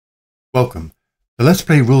Welcome to Let's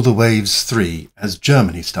Play Rule the Waves 3 as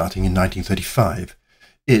Germany starting in 1935.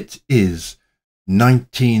 It is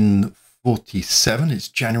 1947, it's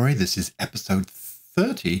January, this is episode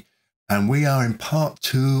 30, and we are in part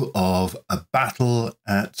 2 of a battle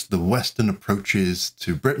at the western approaches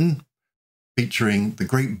to Britain, featuring the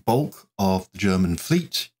great bulk of the German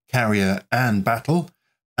fleet, carrier and battle,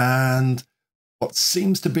 and what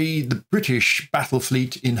seems to be the British battle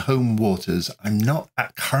fleet in home waters. I'm not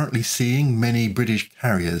currently seeing many British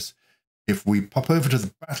carriers. If we pop over to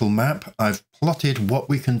the battle map, I've plotted what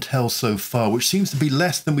we can tell so far, which seems to be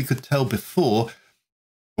less than we could tell before,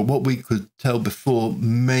 but what we could tell before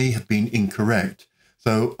may have been incorrect.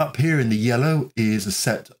 So up here in the yellow is a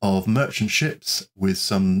set of merchant ships with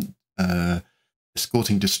some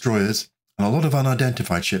escorting destroyers, and a lot of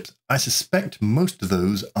unidentified ships. I suspect most of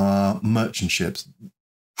those are merchant ships.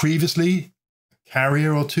 Previously, a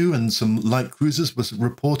carrier or two and some light cruisers was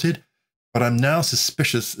reported, but I'm now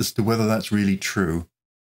suspicious as to whether that's really true.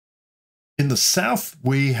 In the south,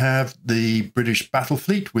 we have the British battle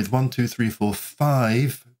fleet with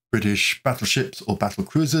 5 British battleships or battle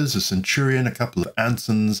cruisers, a Centurion, a couple of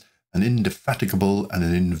Ansons, an Indefatigable, and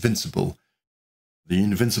an Invincible. The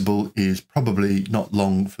Invincible is probably not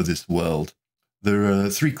long for this world. There are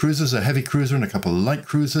 3 cruisers, a heavy cruiser and a couple of light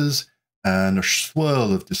cruisers, and a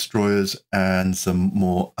swirl of destroyers and some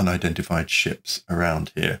more unidentified ships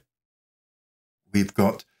around here. We've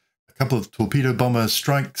got a couple of torpedo bomber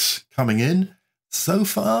strikes coming in. So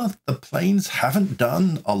far, the planes haven't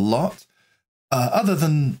done a lot, other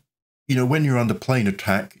than, when you're under plane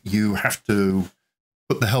attack, you have to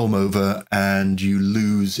put the helm over and you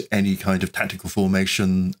lose any kind of tactical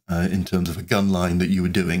formation in terms of a gun line that you were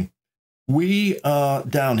doing. We are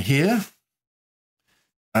down here,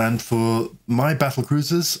 and for my battle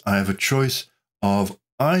cruisers, I have a choice of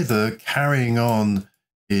either carrying on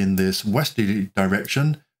in this westerly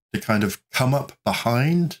direction to kind of come up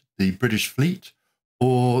behind the British fleet,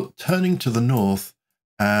 or turning to the north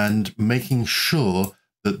and making sure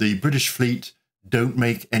that the British fleet don't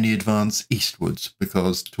make any advance eastwards,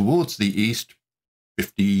 because towards the east,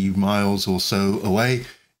 50 miles or so away,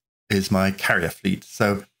 is my carrier fleet.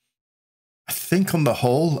 So I think on the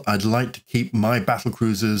whole, I'd like to keep my battle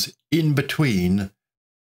cruisers in between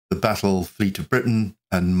the battle fleet of Britain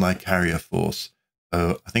and my carrier force.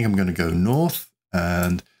 So I think I'm going to go north,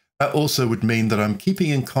 and that also would mean that I'm keeping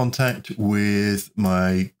in contact with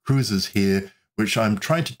my cruisers here, which I'm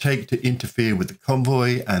trying to take to interfere with the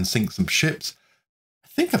convoy and sink some ships. I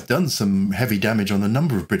think I've done some heavy damage on a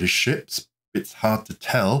number of British ships. It's hard to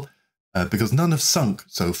tell because none have sunk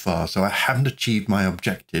so far, so I haven't achieved my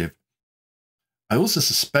objective. I also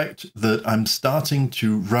suspect that I'm starting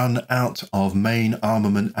to run out of main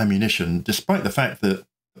armament ammunition, despite the fact that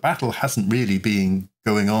the battle hasn't really been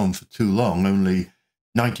going on for too long. Only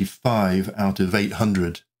 95 out of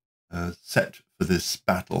 800 set for this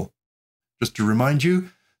battle. Just to remind you,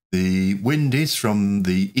 the wind is from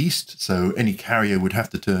the east, so any carrier would have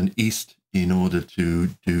to turn east in order to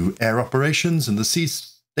do air operations, and the sea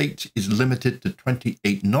state is limited to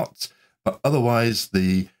 28 knots, but otherwise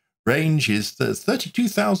the range is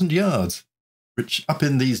 32,000 yards, which up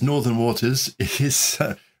in these northern waters is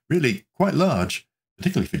really quite large,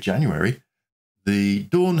 particularly for January. The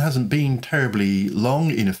dawn hasn't been terribly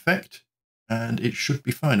long in effect, and it should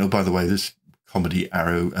be fine. Oh, by the way, this comedy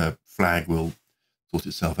arrow flag will sort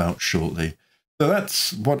itself out shortly. So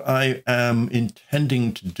that's what I am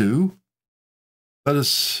intending to do. Let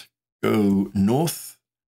us go north,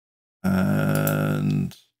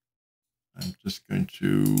 and I'm just going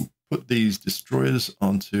to put these destroyers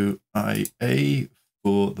onto IA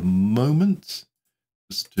for the moment,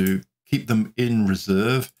 just to keep them in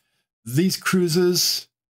reserve. These cruisers,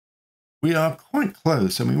 we are quite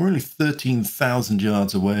close. I mean, we're only 13,000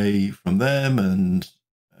 yards away from them, and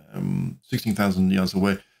 16,000 yards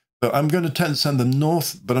away. So I'm going to send them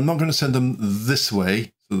north, but I'm not going to send them this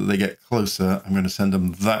way so that they get closer. I'm going to send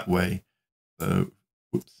them that way. So,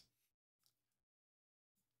 whoops.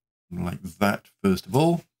 Like that, first of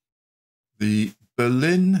all. The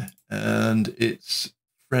Berlin and its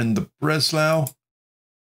friend, the Breslau.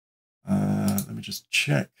 Let me just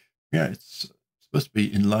check. Yeah, it's supposed to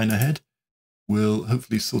be in line ahead. Will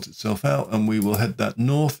hopefully sort itself out, and we will head that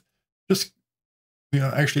north. Just,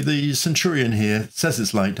 actually, the Centurion here says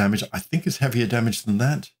it's light damage. I think it's heavier damage than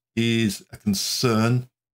that is a concern.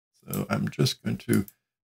 So I'm just going to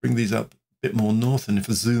bring these up a bit more north, and if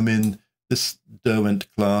I zoom in, this Derwent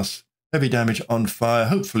class, heavy damage on fire.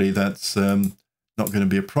 Hopefully that's not going to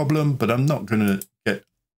be a problem, but I'm not going to get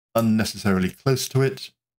unnecessarily close to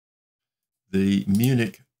it. The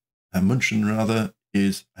Munich, München rather,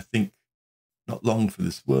 is, I think, Not long for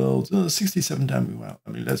this world. 67 damage. Wow. I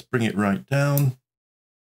mean, let's bring it right down.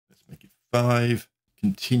 Let's make it 5.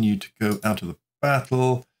 Continue to go out of the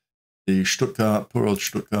battle. The Stuttgart, poor old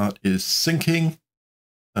Stuttgart, is sinking.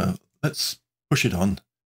 Let's push it on.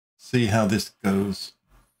 See how this goes.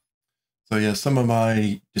 So yeah, some of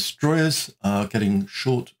my destroyers are getting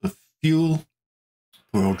short of fuel.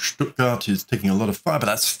 Poor old Stuttgart is taking a lot of fire, but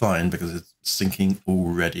that's fine because it's sinking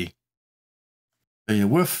already. So yeah,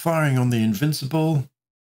 we're firing on the Invincible.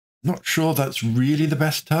 Not sure that's really the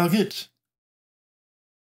best target.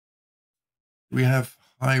 We have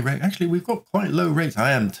high rate. Actually, we've got quite low rates.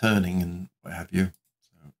 I am turning and what have you.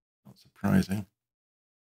 So not surprising.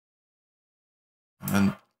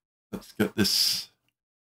 And let's get this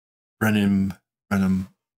Brenham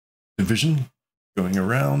division going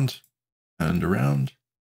around and around.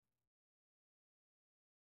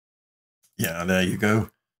 Yeah, there you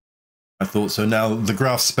go. I thought so. Now the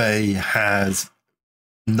Graf Spee has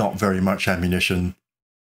not very much ammunition,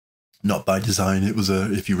 not by design. It was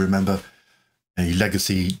if you remember, a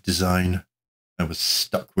legacy design I was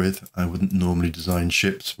stuck with. I wouldn't normally design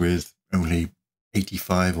ships with only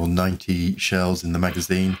 85 or 90 shells in the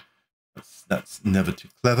magazine. That's never too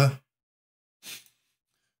clever.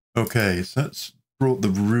 Okay, so that's brought the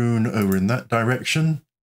rune over in that direction.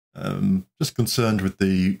 Just concerned with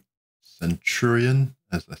the Centurion,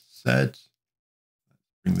 as I said.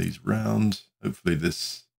 Let's bring these round. Hopefully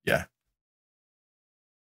this, yeah,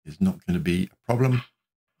 is not going to be a problem.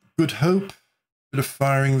 Good Hope, bit of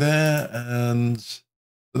firing there, and so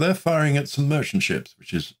they're firing at some merchant ships,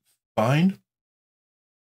 which is fine.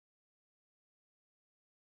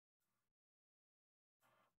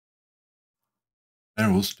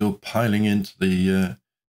 They're all still piling into the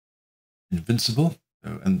Invincible,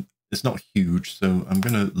 and it's not huge, so I'm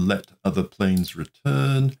going to let other planes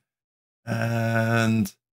return,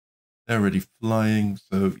 and they're already flying,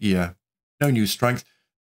 so yeah, no new strikes.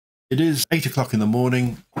 It is 8 o'clock in the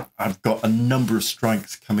morning. I've got a number of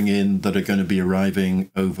strikes coming in that are going to be arriving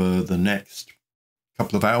over the next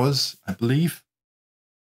couple of hours, I believe.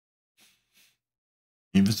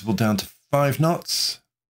 Invincible down to 5 knots,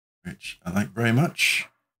 which I like very much.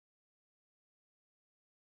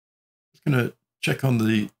 Just going to check on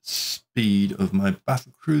the speed of my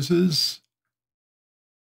battle cruisers.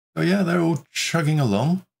 So yeah, they're all chugging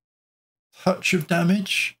along. Touch of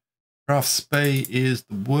damage. Graf Spee is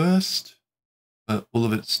the worst. All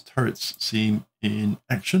of its turrets seem in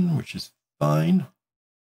action, which is fine.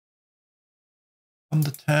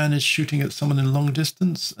 Undertan is shooting at someone in long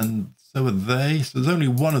distance, and so are they. So there's only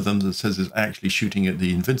one of them that says is actually shooting at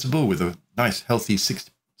the Invincible with a nice, healthy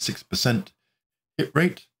 6% hit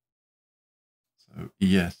rate. So,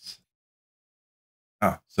 yes.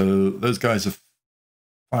 So those guys are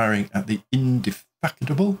firing at the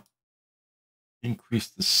Indefatigable. Increase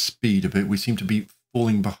the speed a bit. We seem to be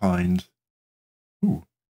falling behind. Ooh,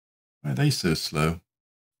 why are they so slow?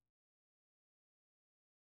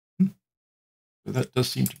 So that does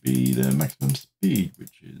seem to be their maximum speed,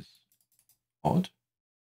 which is odd.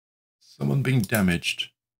 Someone being damaged.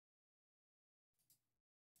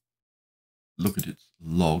 Look at its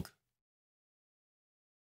log.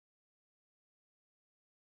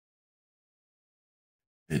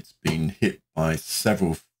 It's been hit by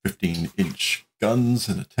several 15-inch guns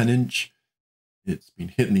and a 10-inch. It's been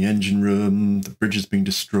hit in the engine room. The bridge is being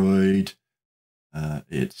destroyed.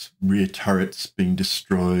 Its rear turret's being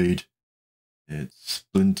destroyed. Its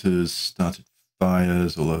splinters started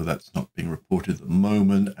fires, although that's not being reported at the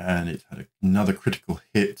moment. And it had another critical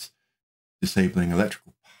hit, disabling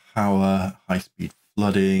electrical power, high-speed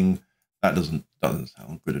flooding. That doesn't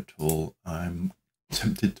sound good at all. I'm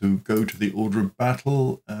tempted to go to the order of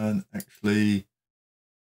battle and actually,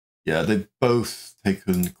 yeah, they've both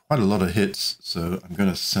taken quite a lot of hits, so I'm going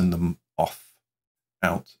to send them off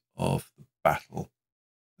out of the battle.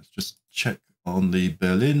 Let's just check on the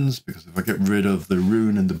Berlins, because if I get rid of the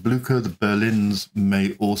Rune and the Blucher, the Berlins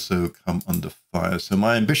may also come under fire. So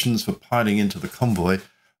my ambitions for piling into the convoy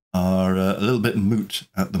are a little bit moot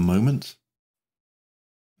at the moment.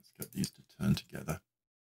 Let's get these to turn together.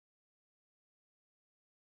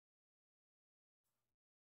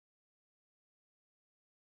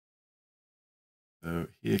 So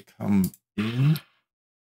here come in.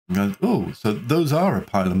 Oh, so those are a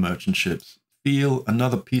pile of merchant ships. Feel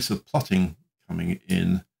another piece of plotting coming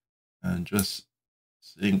in, and just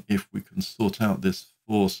seeing if we can sort out this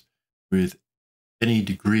force with any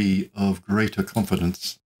degree of greater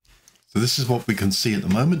confidence. So this is what we can see at the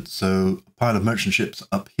moment. So a pile of merchant ships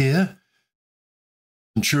up here.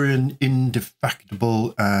 Centurion,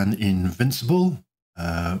 Indefatigable and Invincible.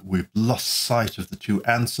 We've lost sight of the two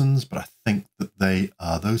Ansons, but I think that they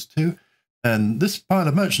are those two. And this pile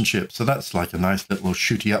of merchant ships, so that's like a nice little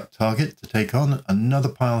shooty up target to take on. Another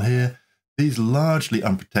pile here. These largely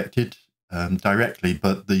unprotected directly,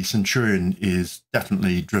 but the Centurion is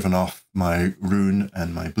definitely driven off my Rune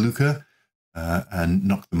and my Blucher and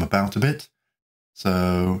knocked them about a bit.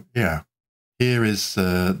 So yeah, here is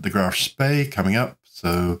the Graf Spee coming up.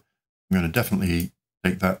 So I'm going to definitely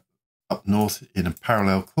take that up north in a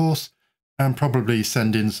parallel course and probably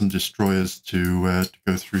send in some destroyers to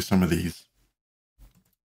go through some of these.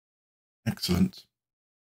 Excellent.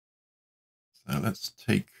 So let's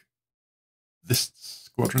take this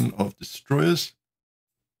squadron of destroyers,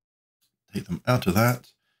 take them out of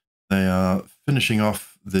that. They are finishing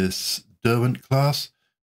off this Derwent class,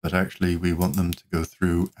 but actually we want them to go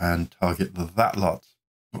through and target that lot.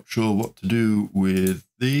 Not sure what to do with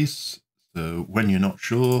these. So when you're not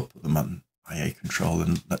sure, put them on IA control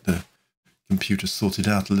and let the computer sort it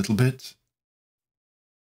out a little bit.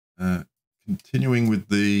 Continuing with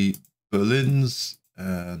the Berlins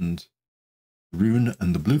and Rune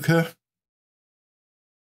and the Blucher.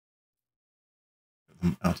 Get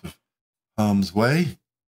them out of harm's way.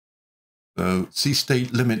 So Sea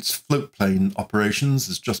State limits float plane operations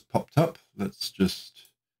has just popped up. Let's just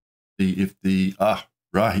see if the...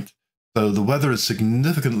 right. So the weather has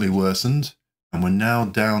significantly worsened and we're now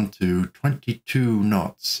down to 22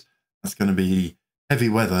 knots. That's going to be heavy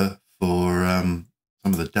weather for some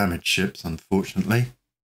of the damaged ships, unfortunately.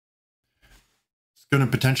 It's going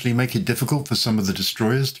to potentially make it difficult for some of the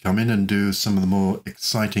destroyers to come in and do some of the more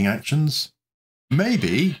exciting actions.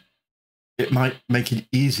 Maybe it might make it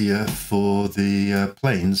easier for the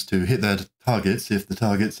planes to hit their targets if the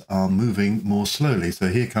targets are moving more slowly. So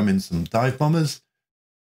here come in some dive bombers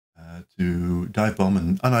to dive bomb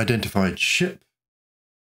an unidentified ship,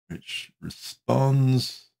 which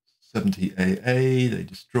responds. 70 AA, they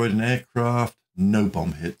destroyed an aircraft, no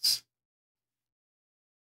bomb hits.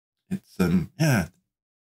 It's, yeah,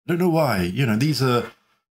 I don't know why. You know, these are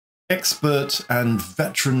expert and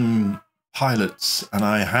veteran pilots, and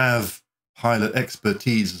I have pilot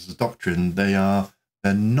expertise as a doctrine. They're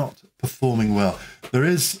not performing well. There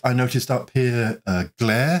is, I noticed up here,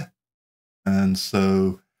 glare, and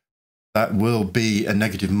so that will be a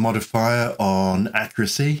negative modifier on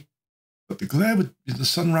accuracy. But the glare the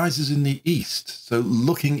sun rises in the east, so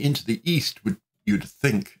looking into the east would, you'd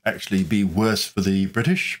think, actually be worse for the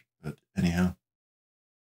British. But anyhow,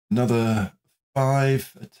 another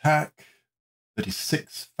 5 attack,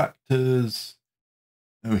 36 factors,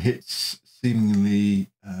 no hits seemingly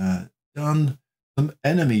done. Some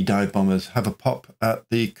enemy dive bombers have a pop at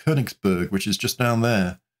the Königsberg, which is just down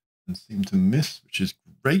there, and seem to miss, which is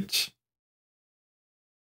great.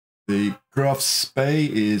 The Graf Spee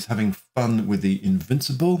is having fun with the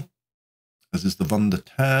Invincible, as is the Von der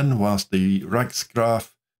Tann, whilst the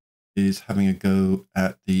Reichsgraf is having a go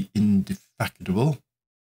at the Indefatigable.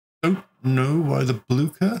 Don't know why the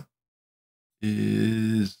Blucher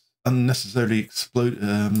is unnecessarily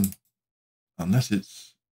exploded, unless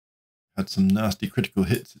it's had some nasty critical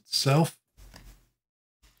hits itself.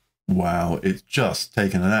 Wow, it's just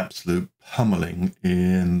taken an absolute pummeling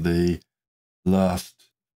in the last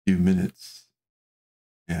few minutes.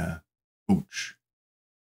 Yeah, ouch.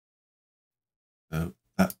 So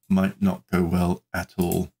that might not go well at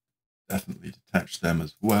all. Definitely detach them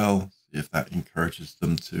as well. See if that encourages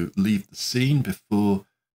them to leave the scene before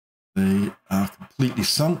they are completely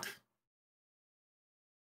sunk.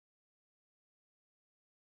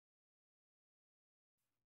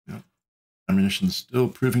 Yeah. Ammunition still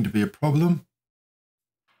proving to be a problem.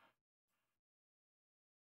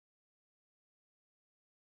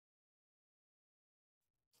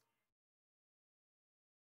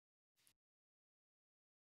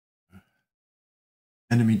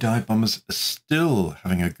 Enemy dive bombers are still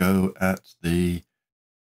having a go at the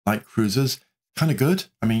light cruisers. Kind of good.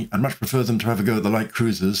 I mean, I'd much prefer them to have a go at the light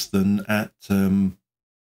cruisers than at the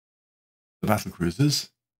battle cruisers.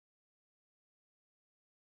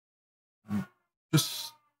 I'm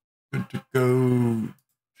just going to go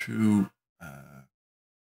to come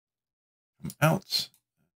out,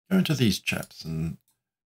 go into these chaps and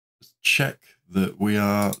just check that we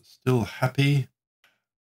are still happy.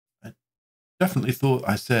 I definitely thought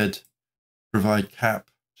I said provide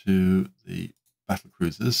cap to the battle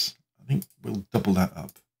cruisers. I think we'll double that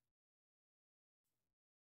up.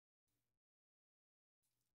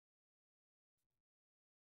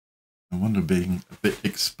 No wonder being a bit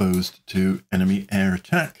exposed to enemy air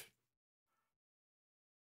attack.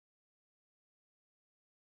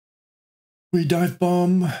 We dive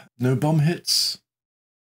bomb, no bomb hits.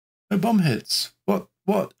 No bomb hits.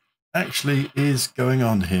 What actually is going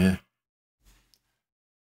on here?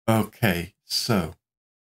 Okay, so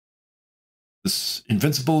this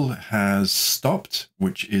Invincible has stopped,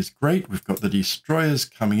 which is great. We've got the destroyers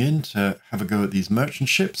coming in to have a go at these merchant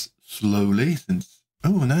ships slowly since,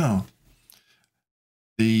 oh, now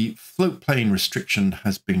the float plane restriction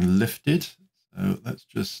has been lifted. So let's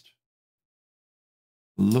just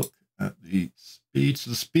look at the speed. So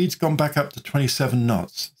the speed's gone back up to 27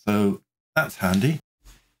 knots. So that's handy.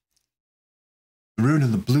 The Rune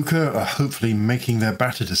and the Blucher are hopefully making their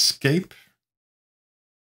battered escape.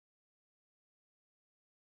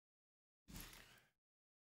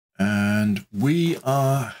 And we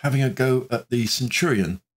are having a go at the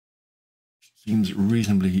Centurion. Seems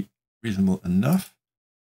reasonable enough.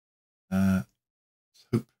 Let's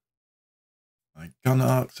hope my gun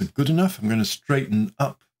arcs are good enough. I'm going to straighten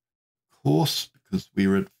up course because we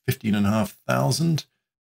were at 15,500.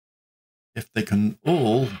 If they can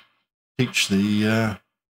all teach the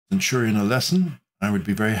Centurion a lesson, I would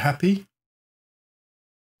be very happy.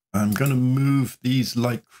 I'm going to move these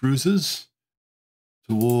light cruisers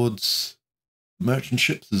towards merchant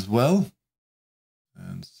ships as well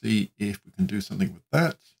and see if we can do something with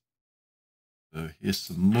that. So here's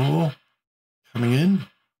some more coming in.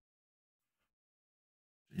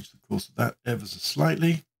 Change the course of that ever so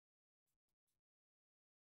slightly.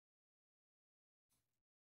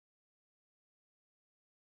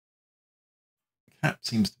 Cat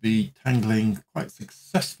seems to be tangling quite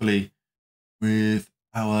successfully with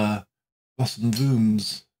our Blossom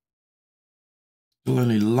Booms. Still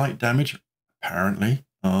only light damage, apparently,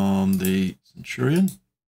 on the Centurion.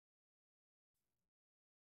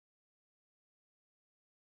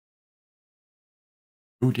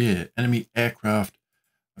 Oh dear, enemy aircraft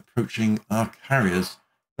approaching our carriers.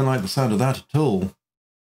 Don't like the sound of that at all.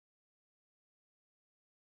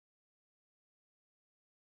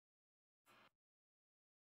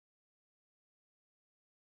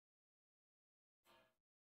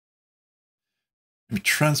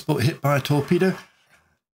 Transport hit by a torpedo.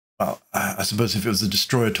 Well, I suppose if it was a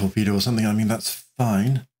destroyer torpedo or something, I mean, that's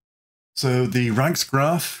fine. So the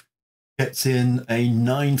Reichsgraf gets in a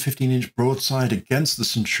 9 15-inch broadside against the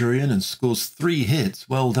Centurion and scores 3 hits.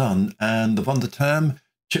 Well done. And the Von der Tam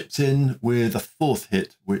chips in with a 4th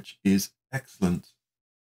hit, which is excellent.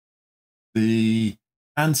 The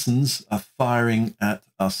Ansons are firing at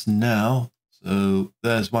us now. So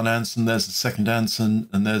there's one Anson, there's a second Anson,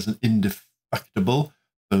 and there's an Indefatigable.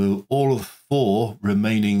 So all of the 4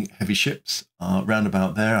 remaining heavy ships are round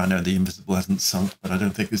about there. I know the Invisible hasn't sunk, but I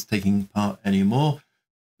don't think it's taking part anymore.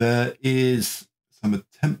 There is some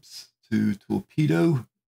attempts to torpedo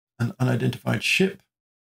an unidentified ship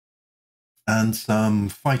and some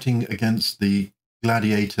fighting against the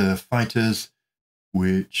Gladiator fighters,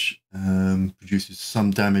 which produces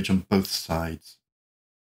some damage on both sides.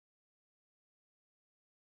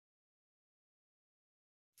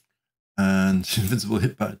 And Invincible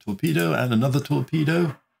hit by a torpedo and another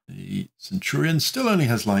torpedo. The Centurion still only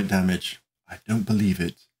has light damage. I don't believe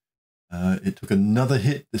it. It took another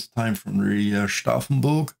hit, this time from the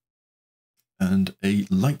Stauffenburg, and a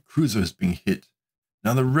light cruiser has been hit.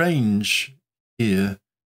 Now the range here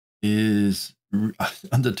is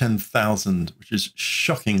under 10,000, which is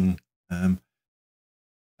shocking.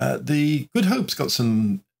 The Good Hope's got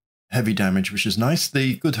some heavy damage, which is nice.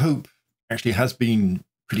 The Good Hope actually has been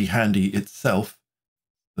pretty handy itself,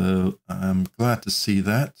 so I'm glad to see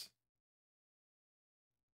that.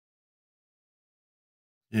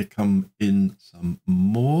 Here come in some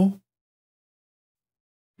more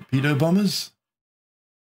torpedo bombers.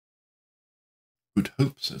 Good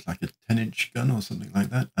Hope, so it's like a 10-inch gun or something like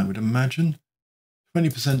that, I would imagine.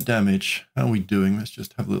 20% damage. How are we doing? Let's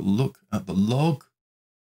just have a little look at the log.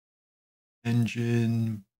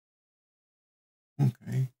 Engine.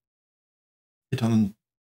 Okay. Hit on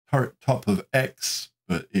turret top of X,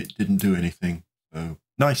 but it didn't do anything. So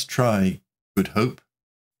nice try, Good Hope,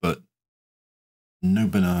 but no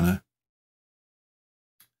banana.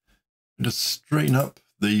 Just straighten up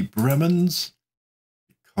the Bremens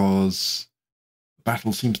because the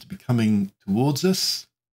battle seems to be coming towards us.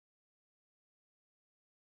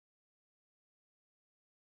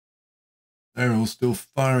 They're all still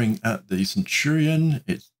firing at the Centurion.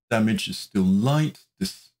 Its damage is still light,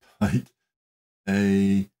 despite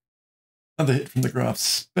another hit from the Graf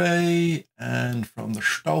Spee, and from the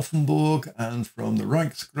Stauffenburg, and from the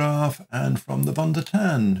Reichsgraf, and from the Von der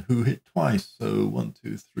Tan, who hit twice. So 1,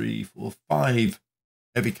 2, 3, 4, 5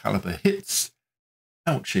 heavy caliber hits.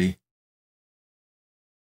 Ouchie.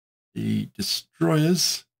 The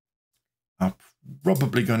destroyers are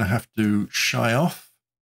probably going to have to shy off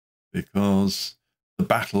because the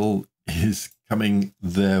battle is coming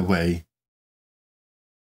their way.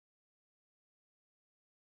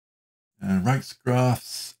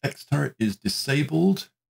 Reichsgraf's X-turret is disabled.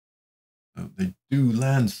 So they do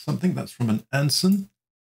land something. That's from an Anson.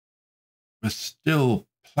 We're still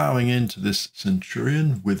ploughing into this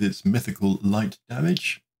Centurion with its mythical light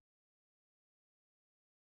damage.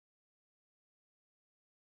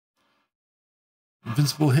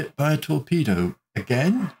 Invincible hit by a torpedo.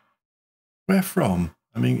 Again? Where from?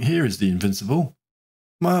 I mean, here is the Invincible.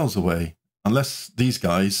 Miles away. Unless these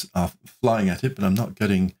guys are flying at it, but I'm not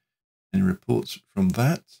getting any reports from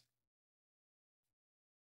that.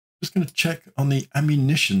 Just going to check on the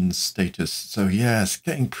ammunition status. So yeah, it's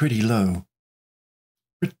getting pretty low.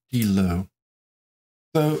 Pretty low.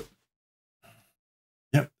 So,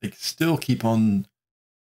 yep, they still keep on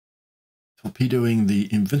torpedoing the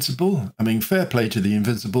Invincible. I mean, fair play to the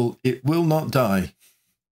Invincible. It will not die.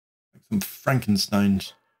 Like some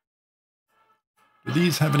Frankensteins. Do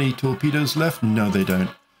these have any torpedoes left? No, they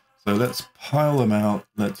don't. So let's pile them out.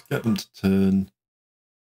 Let's get them to turn.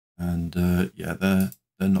 And yeah, they're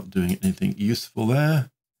not doing anything useful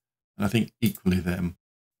there. And I think equally them.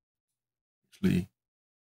 Actually,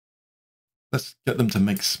 let's get them to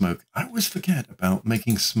make smoke. I always forget about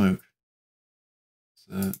making smoke.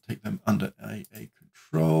 So take them under AA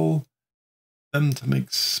control. Them to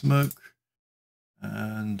make smoke.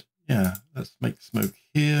 And yeah, let's make smoke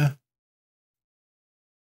here.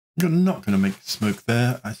 You're not going to make smoke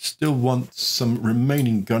there. I still want some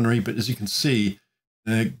remaining gunnery, but as you can see,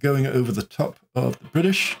 they're going over the top of the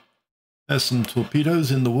British. There's some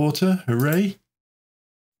torpedoes in the water. Hooray.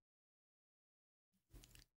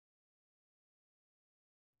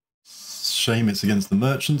 Shame it's against the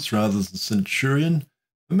merchants rather than the Centurion.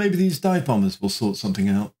 But maybe these dive bombers will sort something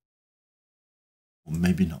out. Or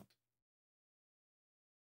maybe not.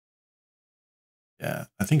 Yeah,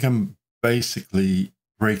 I think I'm basically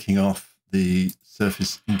breaking off the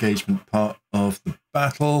surface engagement part of the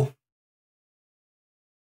battle.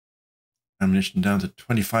 Ammunition down to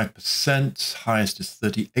 25%, highest is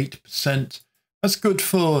 38%. That's good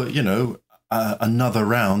for, you know, another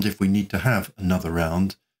round if we need to have another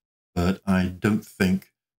round. But I don't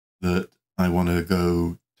think that I want to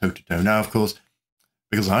go toe-to-toe. Now, of course,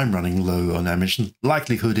 because I'm running low on ammunition,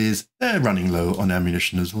 likelihood is they're running low on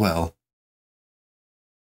ammunition as well.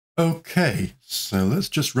 Okay, so let's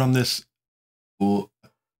just run this for a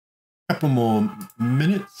couple more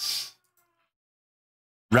minutes.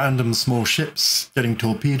 Random small ships getting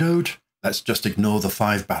torpedoed. Let's just ignore the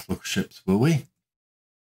 5 battleships, will we?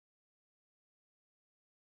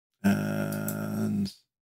 And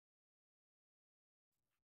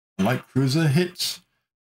light cruiser hits.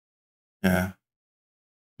 Yeah.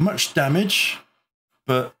 Much damage,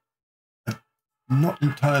 but I'm not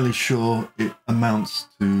entirely sure it amounts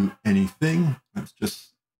to anything. Let's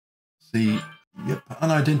just see. Yep,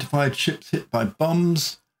 unidentified ships hit by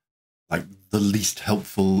bombs. Like the least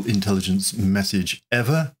helpful intelligence message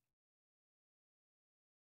ever.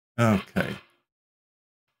 Okay.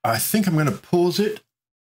 I think I'm going to pause it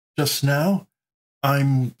just now.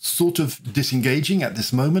 I'm sort of disengaging at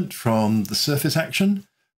this moment from the surface action.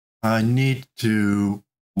 I need to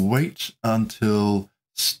wait until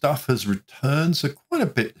stuff has returned. So quite a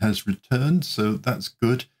bit has returned, so that's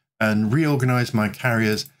good. And reorganize my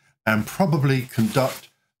carriers and probably conduct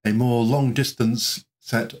a more long distance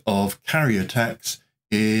set of carrier attacks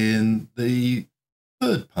in the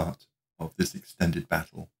third part of this extended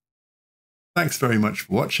battle. Thanks very much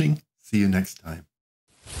for watching. See you next time.